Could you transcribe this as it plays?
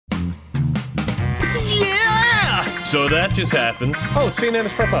So that just happened. Oh, it's seen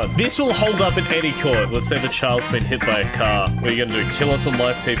as proper. This will hold up in any court. Let's say the child's been hit by a car. What are you gonna do? Kill us on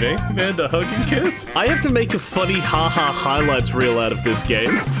live TV? Man, a hug and kiss? I have to make a funny haha highlights reel out of this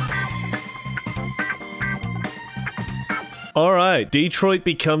game. Alright, Detroit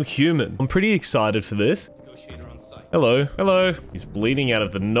Become Human. I'm pretty excited for this. Hello. Hello. He's bleeding out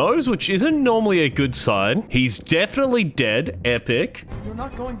of the nose, which isn't normally a good sign. He's definitely dead. Epic. You're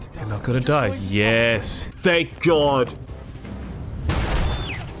not going to die. You're not gonna die. Yes. Thank God.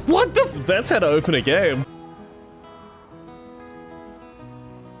 What the f- That's how to open a game.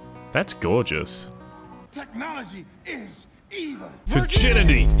 That's gorgeous. Technology is evil.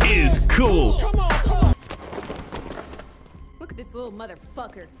 Virginity is cool. Come on. Look at this little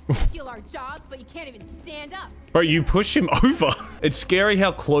motherfucker. Steal our jobs, but you can't even stand up. Bro, you pushed him over. It's scary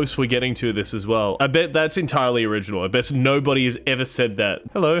how close we're getting to this as well. I bet that's entirely original. I bet nobody has ever said that.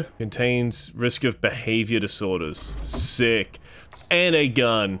 Hello. Contains risk of behavior disorders. Sick. And a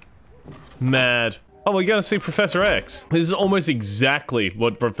gun. Mad. Oh, we're gonna see Professor X. This is almost exactly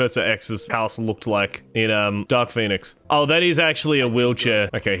what Professor X's house looked like in Dark Phoenix. Oh, that is actually a wheelchair.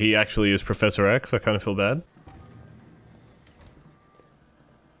 Okay, he actually is Professor X. I kind of feel bad.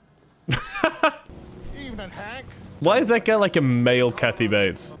 Evening, Hank. Why is that guy like a male Kathy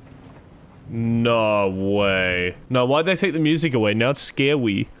Bates? No way. No, why'd they take the music away? Now it's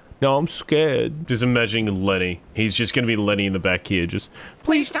scary. No, I'm scared. Just imagining Lenny. He's just gonna be Lenny in the back here, just...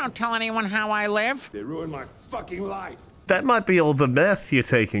 Please don't tell anyone how I live. They ruined my fucking life. That might be all the meth you're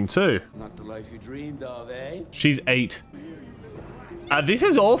taking too. Not the life you dreamed of, eh? She's 8. This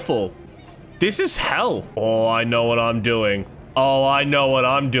is awful. This is hell. Oh, I know what I'm doing. Oh, I know what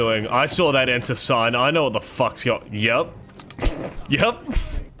I'm doing. I saw that enter sign. I know what the fuck's got. Yep. Yep.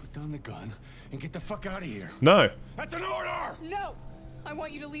 Put down the gun and get the fuck out of here. No. That's an order! No! I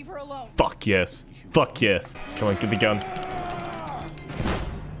want you to leave her alone. Fuck yes. Fuck yes. Come on, get the gun.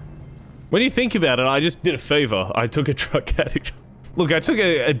 When you think about it, I just did a favor. I took a drug addict. Look, I took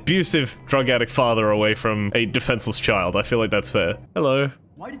an abusive drug addict father away from a defenseless child. I feel like that's fair. Hello.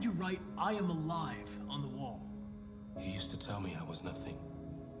 Why did you write "I am alive" on the wall? He used to tell me I was nothing.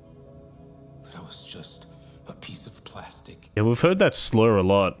 That I was just a piece of plastic. Yeah, we've heard that slur a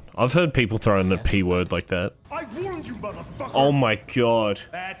lot. I've heard people throwing the P word like that. I warned you, motherfucker! Oh my god.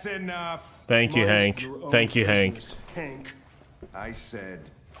 That's enough. Thank you, Hank. Thank you, Hank. Hank. I said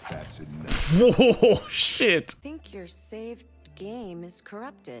that's enough. Whoa, shit. I think your saved game is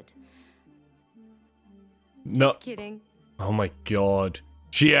corrupted. No. Just kidding. Oh my god.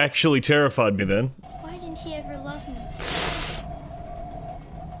 She actually terrified me then. Why didn't he ever love me?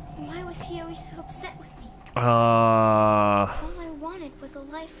 Why was he always so upset with me? All I wanted was a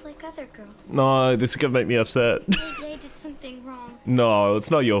life like other girls. No, this is gonna make me upset. Maybe I did something wrong. No,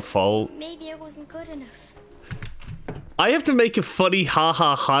 it's not your fault. Maybe I wasn't good enough. I have to make a funny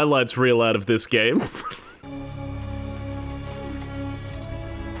haha highlights reel out of this game.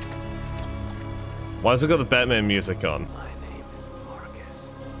 Why has it got the Batman music on? My name is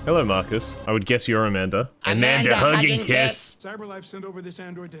Marcus. Hello, Marcus. I would guess you're Amanda. Amanda, hug and kiss. CyberLife sent over this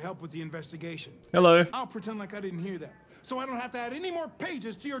android to help with the investigation. Hello. I'll pretend like I didn't hear that, so I don't have to add any more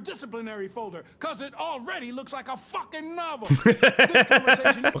pages to your disciplinary folder, cause it already looks like a fucking novel. This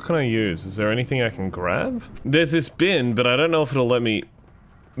conversation. What can I use? Is there anything I can grab? There's this bin, but I don't know if it'll let me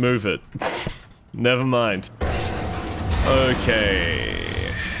move it. Never mind. Okay.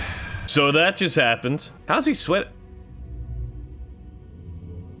 So that just happened. How's he sweat?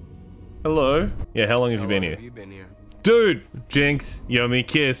 Hello? Yeah, how long have you been here? Dude! Jinx, yummy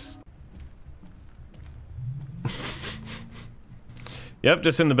kiss. Yep,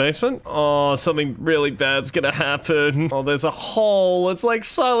 just in the basement. Oh, something really bad's gonna happen. Oh, there's a hole. It's like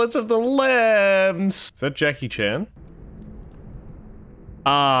Silence of the Lambs. Is that Jackie Chan?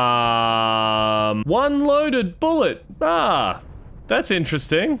 One loaded bullet. Ah, that's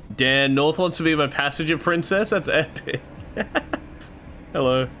interesting. Dan North wants to be my passenger princess. That's epic.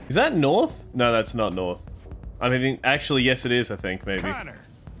 Hello. Is that North? No, that's not North. I mean, actually, yes, it is, I think, maybe. Connor,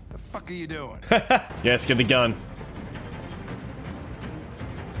 the fuck are you doing? Yes, get the gun.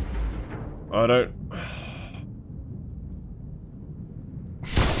 I don't...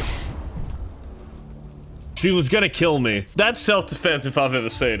 She was gonna kill me. That's self-defense if I've ever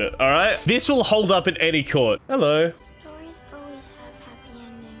seen it, alright? This will hold up in any court. Hello. Stories always have happy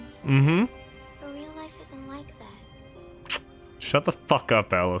endings. Mm-hmm. But real life isn't like that. Shut the fuck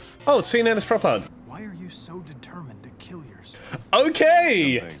up, Alice. Oh, it's seen as prop art. Why are you so determined to kill yourself?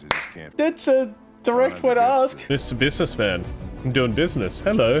 Okay! That's a direct way to ask. Mr. Businessman. I'm doing business.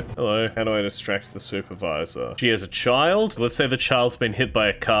 Hello. Hello. How do I distract the supervisor? She has a child? Let's say the child's been hit by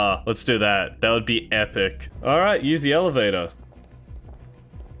a car. Let's do that. That would be epic. Alright, use the elevator.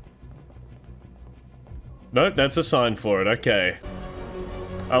 Nope, that's a sign for it. Okay.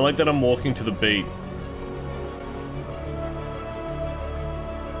 I like that I'm walking to the beat.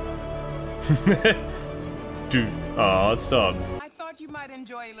 Dude. Oh, it's done. I thought you might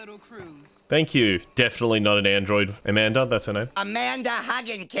enjoy a little cruise. Thank you. Definitely not an android. Amanda, that's her name. Amanda Hug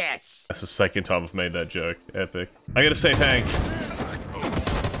and Kiss. That's the second time I've made that joke. Epic. I gotta say thank.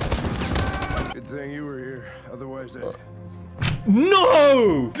 Good thing you were here. Otherwise,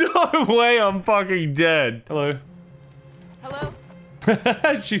 No! No way I'm fucking dead. Hello. Hello?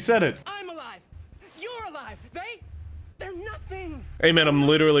 She said it. I'm alive. You're alive. They're nothing. Hey man, I'm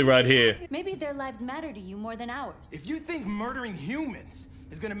literally right here. Maybe their lives matter to you more than ours. If you think murdering humans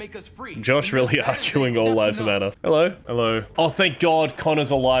is gonna make us free, Josh really arguing all lives matter. Hello? Hello. Oh, thank God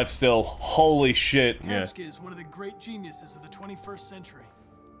Connor's alive still. Holy shit. Yeah. Kapska is one of the great geniuses of the 21st century.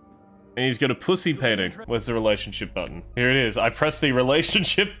 And he's got a pussy painting. Where's the relationship button? Here it is. I pressed the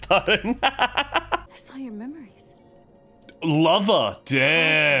relationship button. I saw your memories. Lover.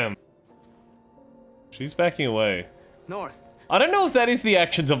 Damn. She's backing away. North. I don't know if that is the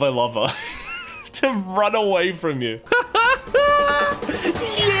actions of a lover. To run away from you.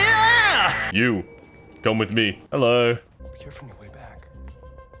 Yeah! You. Come with me. Hello. Be careful on your way back.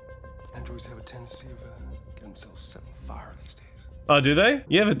 Androids have a tendency of getting themselves set on fire these days. Oh, do they?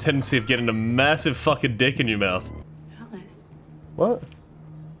 You have a tendency of getting a massive fucking dick in your mouth. Alice. What?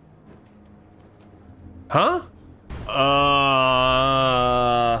 Huh?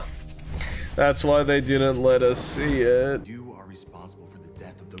 That's why they didn't let us see it. You are responsible for the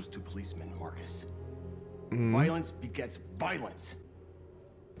death of those 2 policemen, Marcus. Violence begets violence.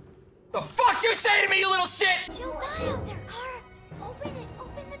 The fuck you say to me, you little shit? She'll die out there, Kara. Open it.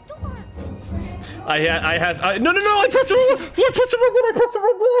 Open the door. No, I pressed the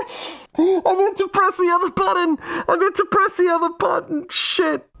wrong button. I meant to press the other button. I meant to press the other button.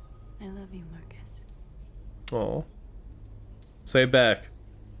 Shit. I love you, Marcus. Oh. Say back.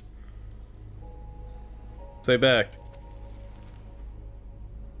 Say back.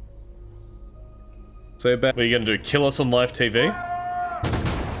 Say back. What are you gonna do? Kill us on live TV?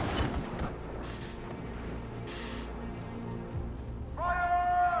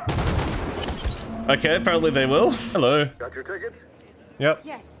 Okay, apparently they will. Hello. Got your tickets? Yep.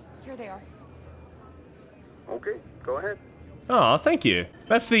 Yes, here they are. Okay, go ahead. Oh, thank you.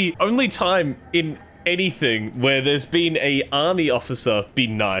 That's the only time in anything where there's been a army officer be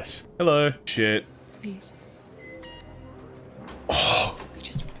nice. Hello. Shit. Please. Oh. We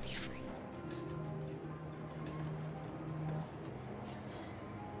just want to be free.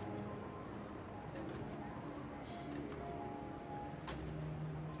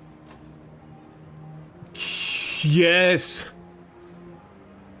 Yes.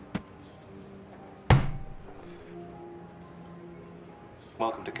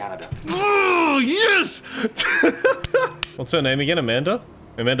 Welcome to Canada. Oh, yes! What's her name again? Amanda?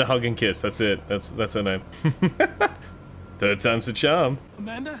 Amanda Hug and Kiss. That's it. That's her name. Third time's the charm.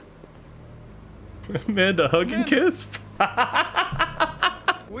 Amanda? Amanda Hug and Kiss.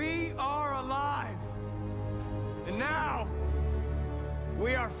 We are alive. And now,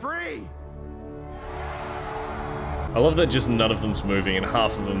 we are free. I love that just none of them's moving and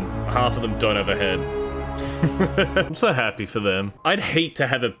half of them don't have a head. I'm so happy for them. I'd hate to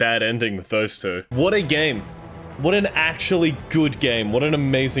have a bad ending with those two. What a game. What an actually good game. What an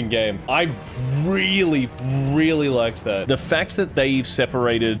amazing game. I really, really liked that. The fact that they've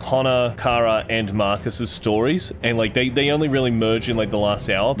separated Connor, Kara, and Marcus's stories, and like they only really merge in like the last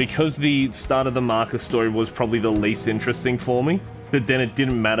hour, because the start of the Marcus story was probably the least interesting for me. But then it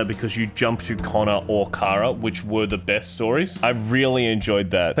didn't matter because you jumped to Connor or Kara, which were the best stories. I really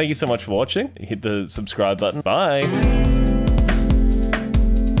enjoyed that. Thank you so much for watching. Hit the subscribe button. Bye.